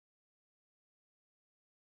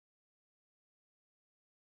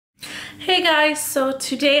Hey guys, so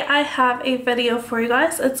today I have a video for you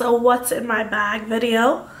guys. It's a what's in my bag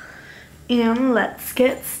video, and let's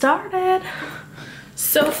get started.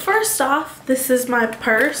 So first off, this is my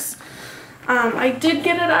purse. I did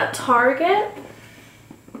get it at Target,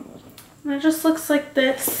 and it just looks like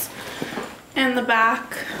this in the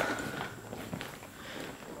back,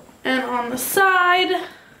 and on the side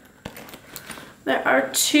there are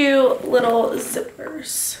two little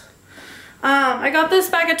zippers. I got this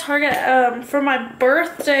bag at Target for my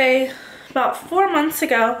birthday about 4 months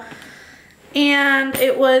ago, and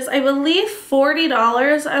it was, I believe,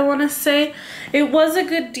 $40, I want to say. It was a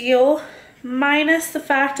good deal, minus the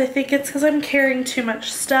fact I think it's because I'm carrying too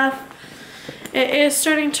much stuff. It is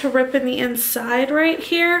starting to rip in the inside right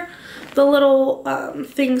here, the little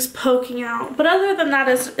things poking out. But other than that,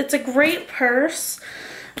 it's a great purse,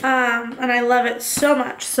 and I love it so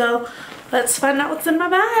much. So let's find out what's in my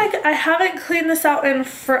bag. I haven't cleaned this out in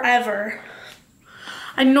forever.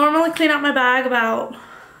 I normally clean out my bag about,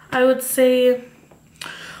 I would say,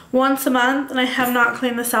 once a month, and I have not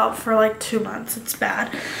cleaned this out for like 2 months. It's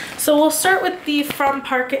bad. So we'll start with the front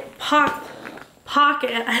pocket.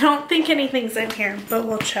 I don't think anything's in here, but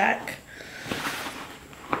we'll check.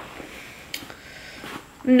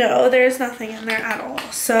 No, there's nothing in there at all.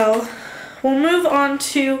 So we'll move on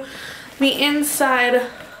to the inside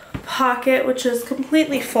pocket, which is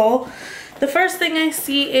completely full. The first thing I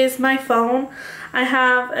see is my phone. I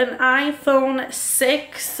have an iPhone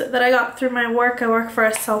 6 that I got through my work. I work for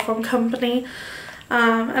a cell phone company,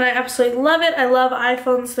 and I absolutely love it. I love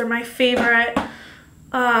iPhones. They're my favorite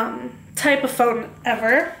type of phone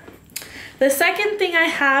ever. The second thing I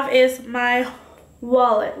have is my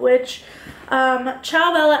wallet, which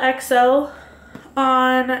Ciao Bella XO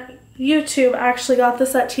on YouTube actually got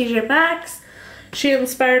this at TJ Maxx. She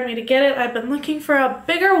inspired me to get it. I've been looking for a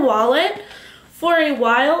bigger wallet for a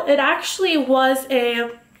while. It actually was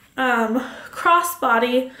a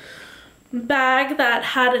crossbody bag that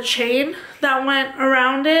had a chain that went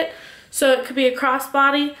around it, so it could be a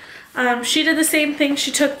crossbody. She did the same thing.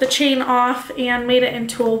 She took the chain off and made it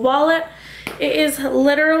into a wallet. It is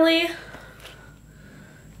literally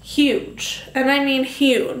huge, and I mean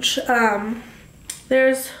huge.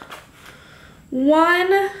 There's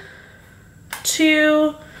 1,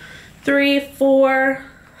 2, 3, 4,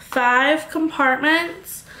 5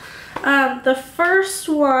 compartments. The first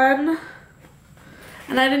one,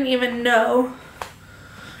 and I didn't even know,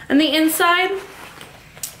 and the inside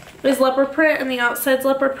is leopard print and the outside's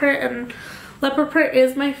leopard print, and leopard print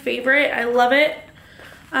is my favorite. I love it.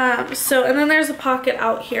 And then there's a pocket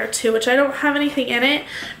out here too, which I don't have anything in it.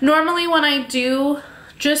 Normally when I do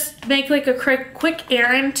just make like a quick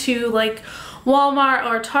errand to like Walmart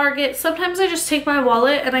or Target, sometimes I just take my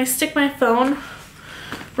wallet and I stick my phone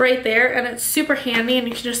right there, and it's super handy and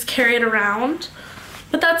you can just carry it around.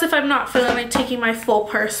 But that's if I'm not feeling like taking my full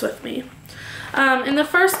purse with me. In the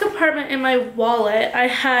first compartment in my wallet, I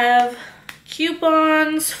have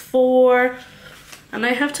coupons for, and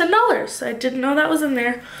I have $10. I didn't know that was in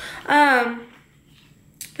there. I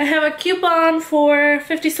have a coupon for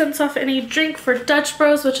 50 cents off any drink for Dutch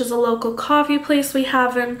Bros, which is a local coffee place we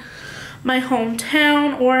have in my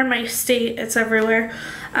hometown or in my state. It's everywhere.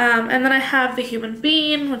 And then I have the Human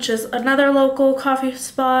Bean, which is another local coffee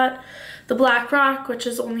spot. The Black Rock, which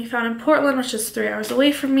is only found in Portland, which is 3 hours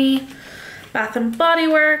away from me. Bath and Body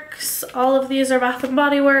Works. All of these are Bath and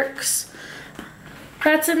Body Works.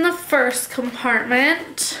 That's in the first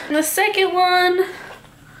compartment. In the second one,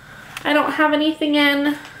 I don't have anything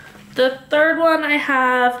in. The third one, I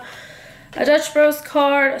have a Dutch Bros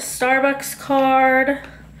card, a Starbucks card,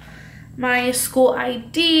 my school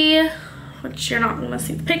ID, which you're not going to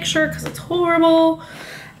see the picture because it's horrible.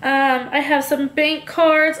 I have some bank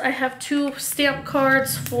cards. I have 2 stamp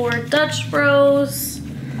cards for Dutch Bros.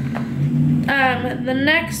 The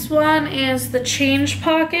next one is the change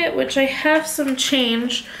pocket, which I have some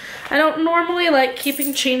change. I don't normally like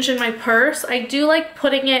keeping change in my purse. I do like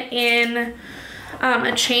putting it in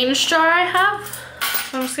a change jar I have.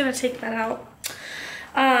 So I'm just going to take that out.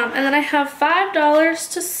 And then I have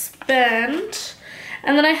 $5 to spend.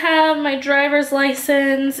 And then I have my driver's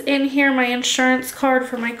license in here, my insurance card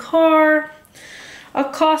for my car, a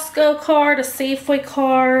Costco card, a Safeway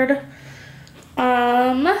card,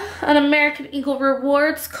 an American Eagle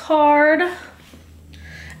Rewards card,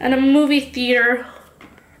 and a movie theater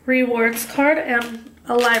rewards card, and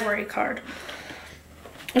a library card,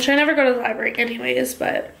 which I never go to the library anyways,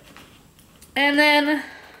 but, and then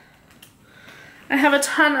I have a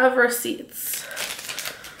ton of receipts,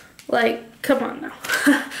 like come on now.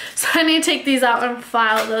 So I need to take these out and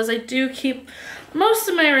file those. I do keep most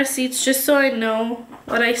of my receipts just so I know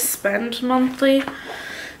what I spend monthly.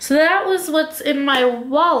 So that was what's in my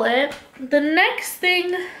wallet. The next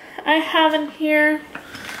thing I have in here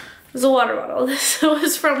is a water bottle. This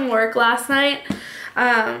was from work last night.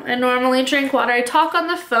 I normally drink water. I talk on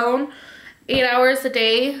the phone 8 hours a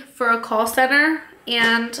day for a call center,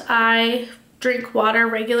 and I drink water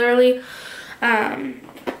regularly.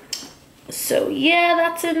 So yeah,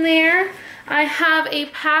 that's in there. I have a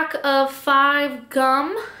pack of 5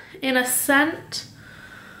 gum in a scent.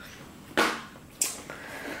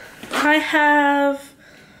 I have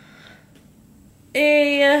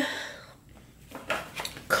a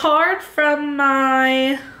card from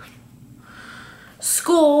my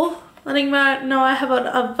school letting me know I have an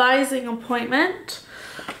advising appointment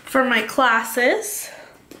for my classes.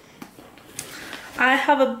 I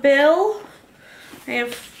have a bill. I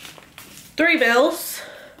have 3 bills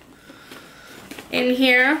in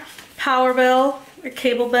here. Power bill, a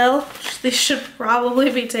cable bill. These should probably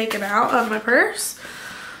be taken out of my purse.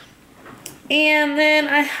 And then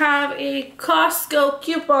I have a Costco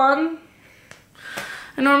coupon.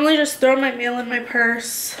 I normally just throw my mail in my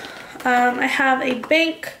purse. I have a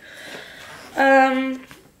bank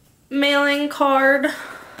mailing card.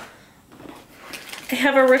 I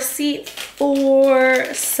have a receipt for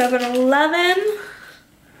 7-Eleven.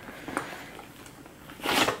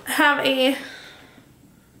 I have I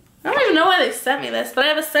don't even know why they sent me this, but I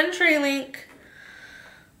have a CenturyLink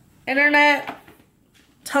internet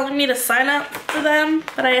telling me to sign up for them,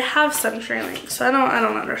 but I have CenturyLink, so I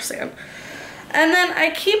don't understand. And then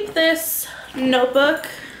I keep this notebook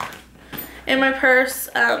in my purse.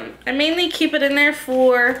 I mainly keep it in there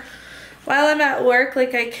for while I'm at work.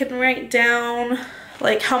 Like, I can write down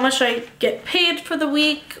like how much I get paid for the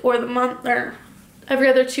week or the month, or every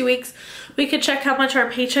other 2 weeks. We could check how much our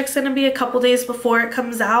paycheck's gonna be a couple days before it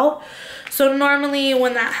comes out. So normally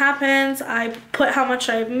when that happens, I put how much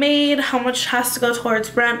I've made, how much has to go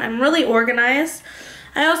towards rent. I'm really organized.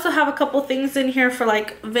 I also have a couple things in here for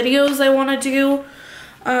like videos I wanna do.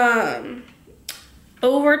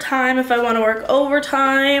 Overtime if I wanna work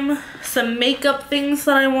overtime. Some makeup things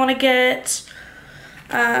that I wanna get.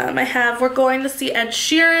 we're going to see Ed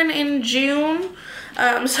Sheeran in June.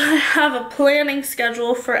 So I have a planning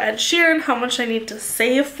schedule for Ed Sheeran, how much I need to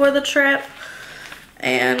save for the trip.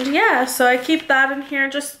 And yeah, so I keep that in here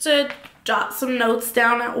just to jot some notes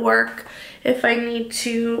down at work if I need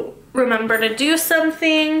to remember to do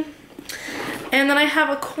something. And then I have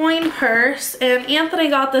a coin purse, and Anthony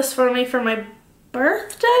got this for me for my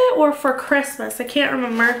birthday or for Christmas, I can't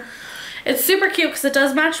remember. It's super cute because it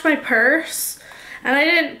does match my purse. And I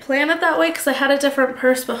didn't plan it that way because I had a different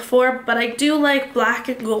purse before, but I do like black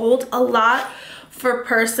and gold a lot for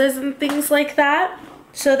purses and things like that.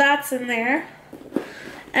 So that's in there.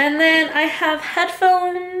 And then I have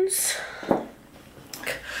headphones.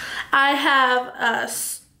 I have a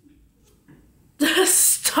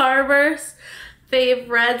Starburst Fave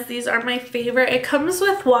Reds. These are my favorite. It comes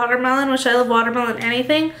with watermelon, which I love watermelon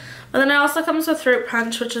anything. But then it also comes with fruit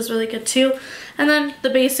punch, which is really good too. And then the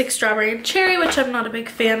basic strawberry and cherry, which I'm not a big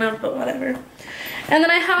fan of, but whatever. And then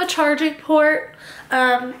I have a charging port.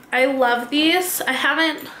 I love these.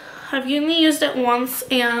 I've only used it once,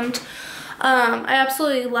 and I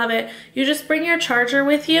absolutely love it. You just bring your charger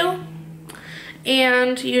with you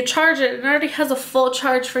and you charge it. It already has a full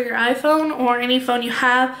charge for your iPhone or any phone you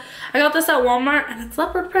have. I got this at Walmart, and it's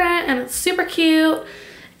leopard print, and it's super cute,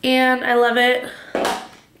 and I love it.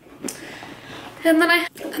 And then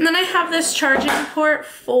I have this charging port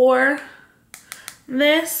for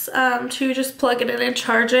this to just plug it in and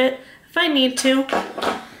charge it if I need to.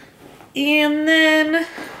 And then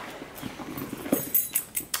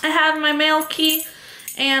I have my mail key,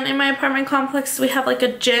 and in my apartment complex we have like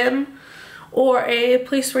a gym or a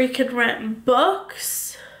place where you can rent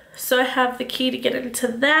books. So I have the key to get into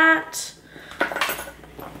that.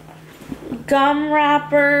 Gum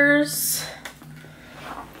wrappers.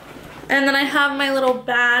 And then I have my little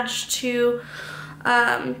badge to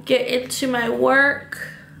get into my work,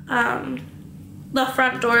 the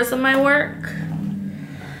front doors of my work.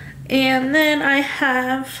 And then I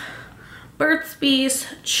have Burt's Bees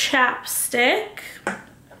chapstick.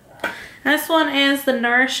 This one is the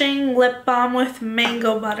Nourishing Lip Balm with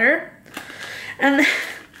mango butter. And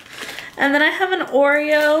then I have an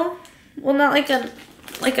Oreo, well, not like a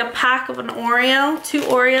pack of an Oreo, 2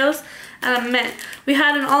 Oreos, and a mint. We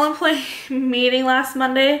had an all-employee meeting last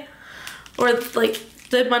Monday, or like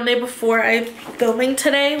the Monday before I'm filming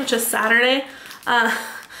today, which is Saturday.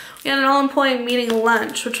 we had an all-employee meeting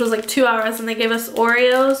lunch, which was like 2 hours, and they gave us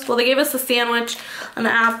Oreos. Well, they gave us a sandwich, an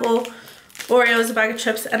apple, Oreos, a bag of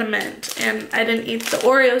chips, and a mint. And I didn't eat the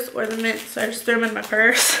Oreos or the mint, so I just threw them in my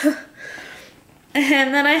purse.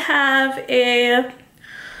 And then I have a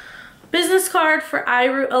business card for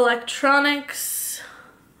iRoot Electronics.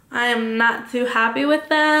 I am not too happy with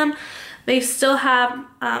them. They still have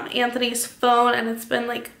Anthony's phone, and it's been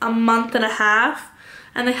like a month and a half,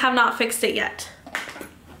 and they have not fixed it yet.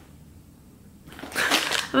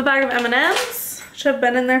 I have a bag of M&Ms, which have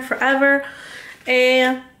been in there forever.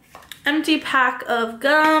 A empty pack of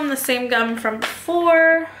gum, the same gum from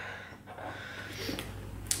before.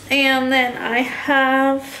 And then I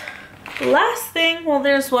have the last thing. Well,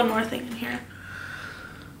 there's one more thing in here.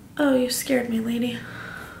 Oh, you scared me, lady.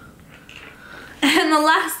 And the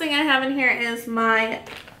last thing I have in here is my,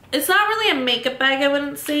 it's not really a makeup bag, I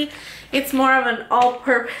wouldn't say. It's more of an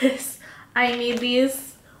all-purpose, I need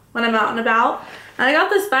these when I'm out and about. And I got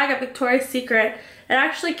this bag at Victoria's Secret. It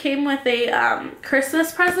actually came with a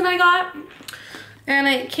Christmas present I got. And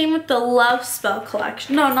it came with the Love Spell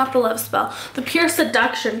collection. No, not the Love Spell. The Pure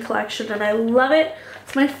Seduction collection, and I love it.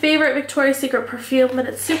 It's my favorite Victoria's Secret perfume, but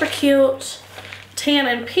it's super cute. Tan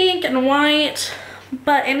and pink and white.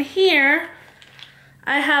 But in here,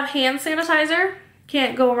 I have hand sanitizer.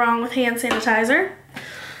 Can't go wrong with hand sanitizer.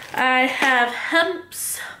 I have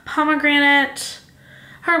Hemp's Pomegranate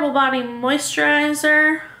Herbal Body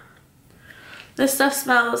Moisturizer. This stuff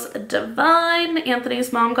smells divine.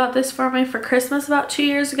 Anthony's mom got this for me for Christmas about 2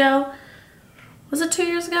 years ago. Was it 2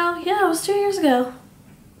 years ago? Yeah, it was 2 years ago.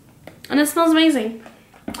 And it smells amazing.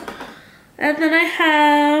 And then I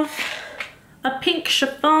have a pink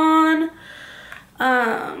chiffon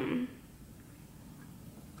hand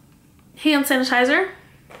sanitizer.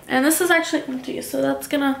 And this is actually empty, so that's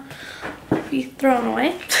gonna be thrown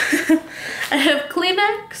away. I have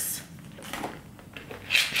Kleenex.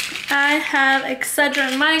 I have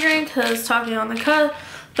Excedrin migraine because talking on the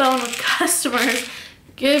phone with customers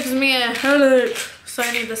gives me a headache, so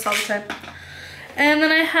I need this all the time. And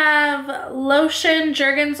then I have lotion,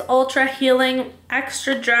 Jergens Ultra Healing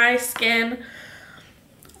Extra Dry Skin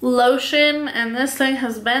Lotion, and this thing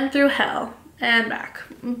has been through hell and back.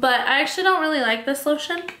 But I actually don't really like this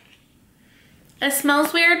lotion. It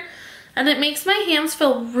smells weird, and it makes my hands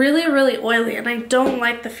feel really, really oily, and I don't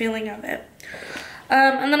like the feeling of it.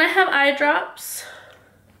 And then I have eye drops.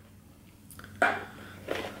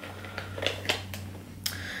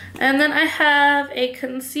 And then I have a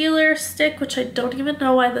concealer stick, which I don't even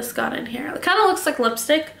know why this got in here. It kind of looks like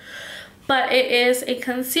lipstick, but it is a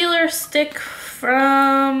concealer stick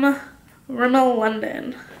from Rimmel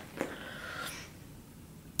London.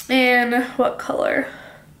 And what color?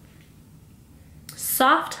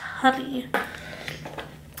 Soft Honey.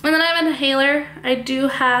 And then I have an inhaler. I do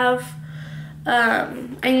have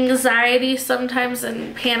anxiety sometimes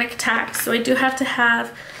and panic attacks, so I do have to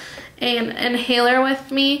have an inhaler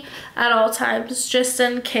with me at all times just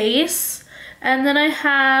in case. And then I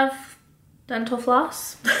have dental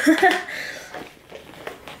floss,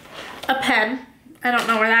 a pen, I don't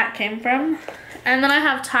know where that came from, and then I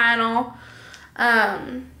have Tylenol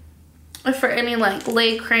for any like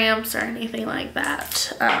leg cramps or anything like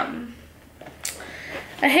that,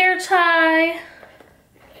 a hair tie,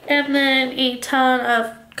 and then a ton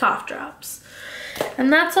of cough drops.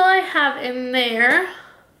 And that's all I have in there.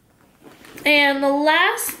 And the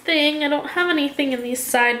last thing, I don't have anything in these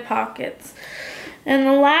side pockets. And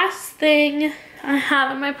the last thing I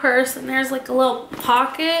have in my purse, and there's like a little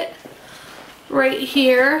pocket right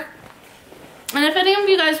here. And if any of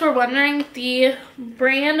you guys were wondering, the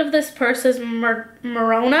brand of this purse is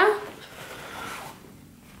Merona.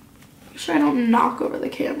 Make sure I don't knock over the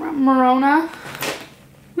camera. Merona.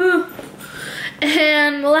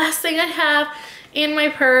 And the last thing I have in my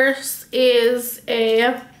purse is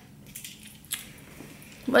a,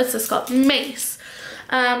 what's this called? Mace.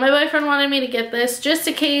 My boyfriend wanted me to get this just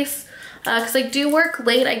in case, because I do work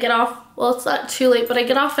late. I get off, well, it's not too late, but I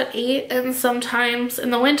get off at 8, and sometimes in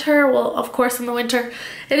the winter, well, of course in the winter,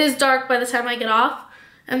 it is dark by the time I get off.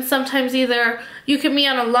 And sometimes either you can be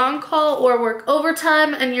on a long call or work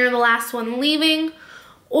overtime and you're the last one leaving,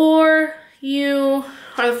 or you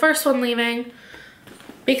are the first one leaving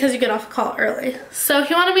because you get off call early. So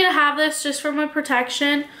he wanted me to have this just for my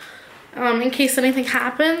protection, in case anything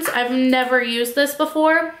happens. I've never used this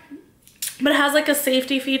before, but it has like a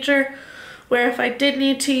safety feature where if I did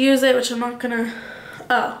need to use it, which I'm not gonna,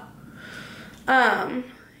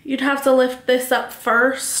 you'd have to lift this up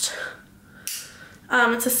first.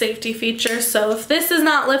 It's a safety feature, so if this is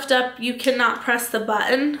not lift up, you cannot press the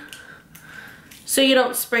button so you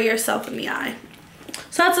don't spray yourself in the eye.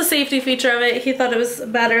 So that's a safety feature of it. He thought it was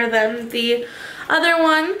better than the other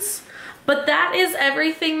ones. But that is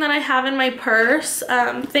everything that I have in my purse.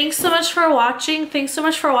 Thanks so much for watching. Thanks so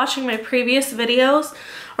much for watching my previous videos,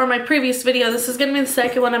 or my previous video. This is gonna be the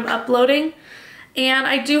second one I'm uploading. And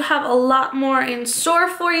I do have a lot more in store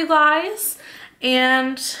for you guys.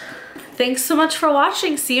 And thanks so much for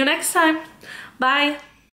watching. See you next time. Bye.